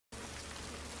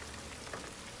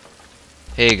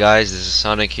Hey guys, this is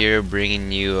Sonic here,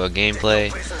 bringing you a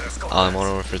gameplay on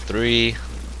MW3,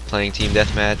 playing Team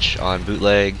Deathmatch on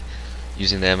bootleg,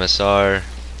 using the MSR,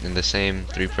 and the same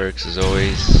 3 perks as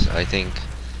always. I think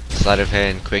sleight of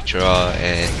hand, quick draw,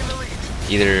 and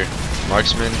either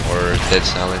marksman or dead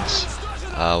silence.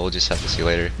 We'll just have to see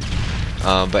later.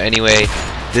 But anyway,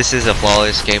 this is a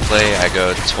flawless gameplay. I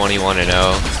go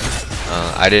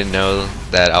 21-0. I didn't know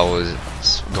that I was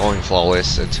going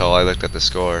flawless until I looked at the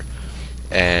score.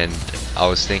 And I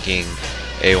was thinking,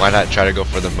 hey, why not try to go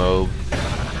for the MOB?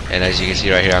 And as you can see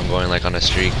right here, I'm going like on a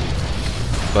streak.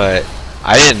 But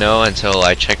I didn't know until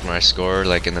I checked my score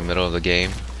like in the middle of the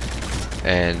game.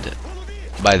 And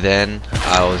by then,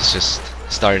 I was just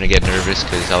starting to get nervous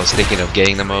because I was thinking of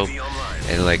getting the MOB.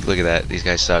 And like, look at that, these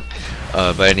guys suck.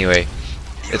 But anyway,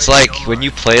 it's like when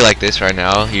you play like this right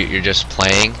now, you're just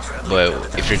playing.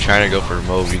 But if you're trying to go for a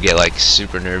MOB, you get like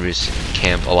super nervous and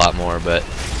camp a lot more. But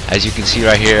as you can see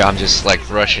right here, I'm just like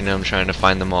rushing them, trying to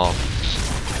find them all,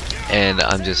 and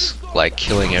I'm just like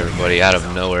killing everybody out of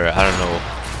nowhere. I don't know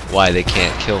why they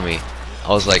can't kill me. I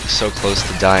was like so close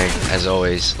to dying as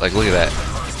always. Like, look at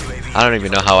that. I don't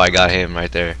even know how I got him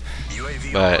right there.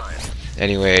 But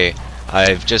anyway,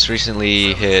 I've just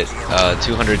recently hit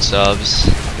 200 subs.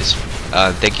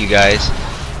 Thank you guys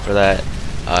for that.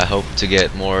 I hope to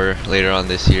get more later on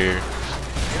this year,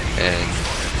 and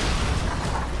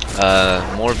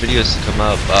more videos to come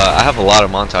up. I have a lot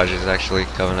of montages actually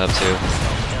coming up too,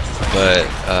 but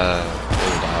oh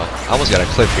wow, I almost got a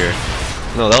clip here.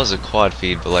 No, that was a quad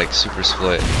feed, but like super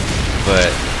split.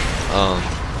 But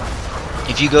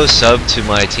if you go sub to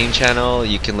my team channel,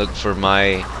 you can look for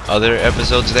my other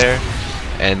episodes there,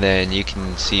 and then you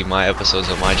can see my episodes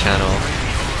on my channel.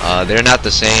 They're not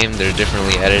the same, they're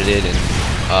differently edited, and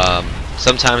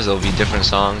sometimes they'll be different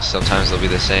songs, sometimes they'll be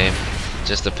the same.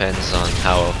 Just depends on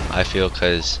how I feel,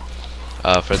 because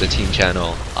for the team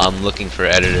channel, I'm looking for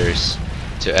editors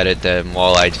to edit them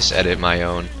while I just edit my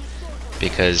own,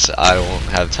 because I don't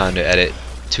have time to edit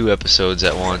 2 episodes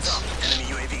at once.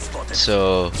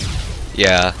 So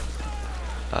yeah,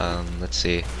 let's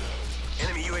see.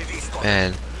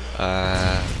 Man,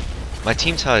 my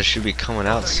team title should be coming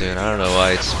out soon. I don't know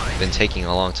why it's been taking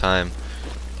a long time,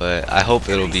 but I hope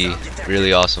it'll be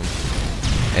really awesome.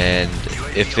 And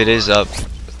if it is up,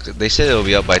 they said it'll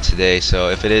be up by today, so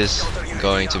if it is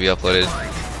going to be uploaded,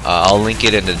 I'll link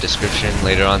it in the description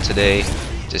later on today.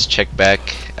 Just check back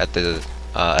at the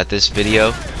at this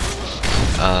video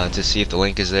to see if the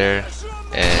link is there,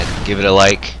 and give it a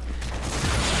like.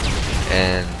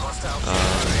 And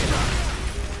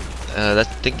I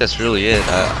think that's really it.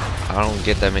 I don't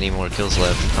get that many more kills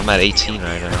left. I'm at 18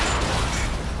 right now.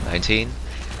 19?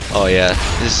 Oh yeah,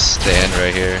 this is the end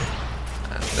right here.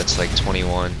 That's like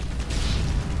 21,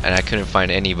 and I couldn't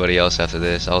find anybody else after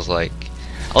this. I was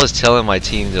telling my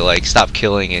team to like stop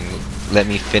killing and let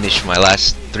me finish my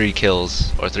last 3 kills,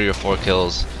 or 3 or 4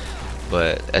 kills,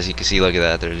 but as you can see, look at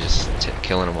that, they're just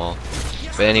killing them all.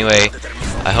 But anyway,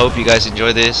 I hope you guys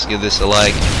enjoyed this. Give this a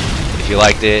like if you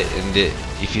liked it, and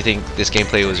if you think this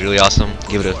gameplay was really awesome,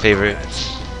 give it a favorite,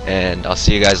 and I'll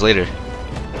see you guys later.